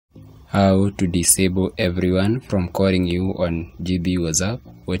how to disable everyone from calling you on GB WhatsApp.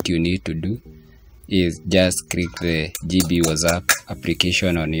 What you need to do is just click the GB WhatsApp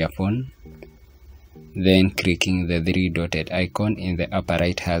application on your phone, then clicking the three-dotted icon in the upper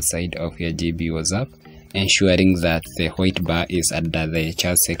right hand side of your GB WhatsApp, ensuring that the white bar is under the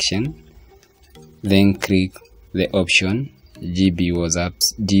chat section. Then click the option GB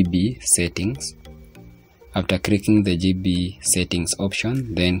WhatsApp's GB settings. After clicking the GB settings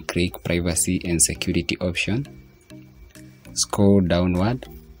option, then click privacy and security option. Scroll downward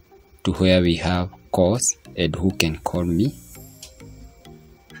to where we have calls and who can call me.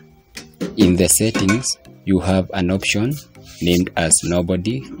 In the settings, you have an option named as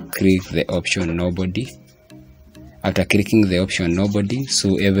nobody. Click the option nobody. After clicking the option nobody,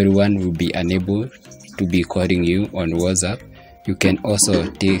 so everyone will be unable to be calling you on WhatsApp. You can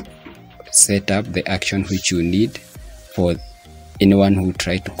also set up the action which you need for anyone who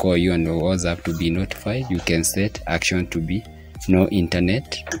try to call you on WhatsApp to be notified. You can set action to be no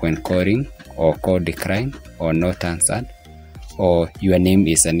internet when calling, or call declined, or not answered, or your name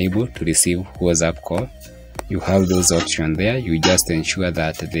is unable to receive WhatsApp call. You have those options there. You just ensure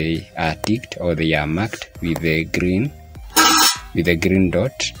that they are ticked or they are marked with the green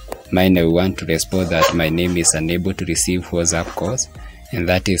dot. Mine, I want to respond that my name is unable to receive WhatsApp calls. And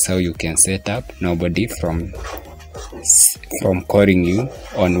that is how you can set up nobody from calling you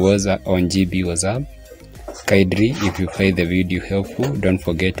on WhatsApp, on GB WhatsApp. Kindly, if you find the video helpful, don't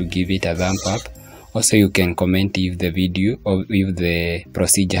forget to give it a thumbs up. Also, you can comment if the video or if the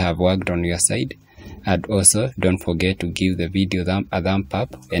procedure have worked on your side. And also, don't forget to give the video a thumbs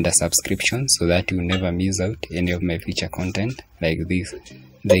up and a subscription so that you never miss out any of my future content like this.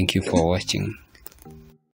 Thank you for watching.